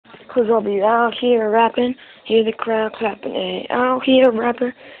Cause I'll be out here rapping, hear the crowd clapping, ayy. Out here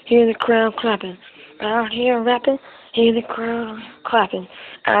rapping, hear the crowd clapping. Out here rapping, hear the crowd clapping.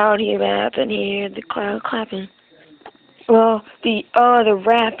 Out here rapping, hear the crowd clapping. Well, the other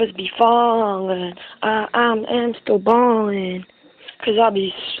rappers be falling. I am still balling. Cause I'll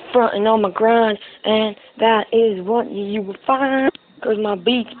be fronting on my grind, and that is what you will find. Cause my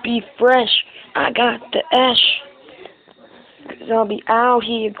beats be fresh, I got the ash. Cause I'll be out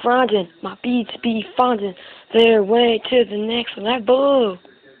here grinding, my beats be finding their way to the next level.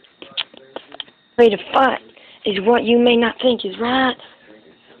 Ready to fight is what you may not think is right.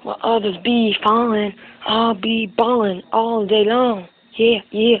 While others be falling, I'll be balling all day long. Yeah,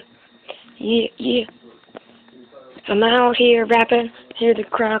 yeah, yeah, yeah. I'm out here rapping, hear the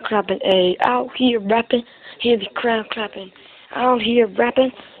crowd clapping, ayy. Out here rapping, hear the crowd clapping. Out here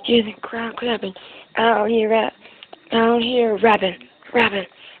rapping, hear the crowd clapping. Out here rapping,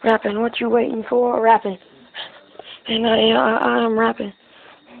 rapping. What you waiting for? Rapping. And I'm rapping.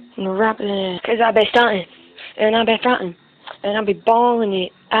 I'm rapping, cause I be stunting, and I be fronting, and I be balling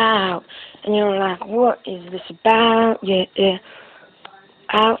it out. And you're like, what is this about? Yeah, yeah.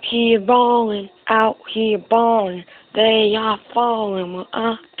 Out here balling, they are falling while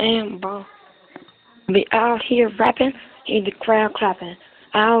I am balling. Be out here rapping, hear the crowd clapping.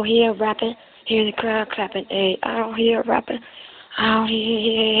 Out here rapping, hear the crowd clapping. Hey, out here rapping, out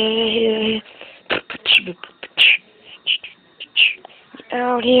here.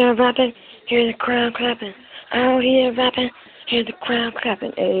 Out here rapping, hear the crowd clapping. Out here rapping, hear the crowd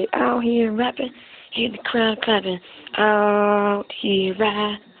clapping. Hey, out here rapping, hear the crowd clapping. Out here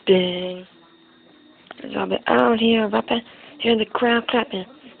rapping. I'll be out here rapping, hear the crowd clapping.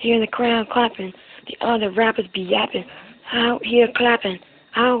 Hear the crowd clapping. The other rappers be yapping. Out here clapping.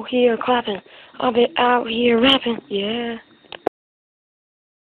 Out here clapping. I'll be out here rapping. Yeah.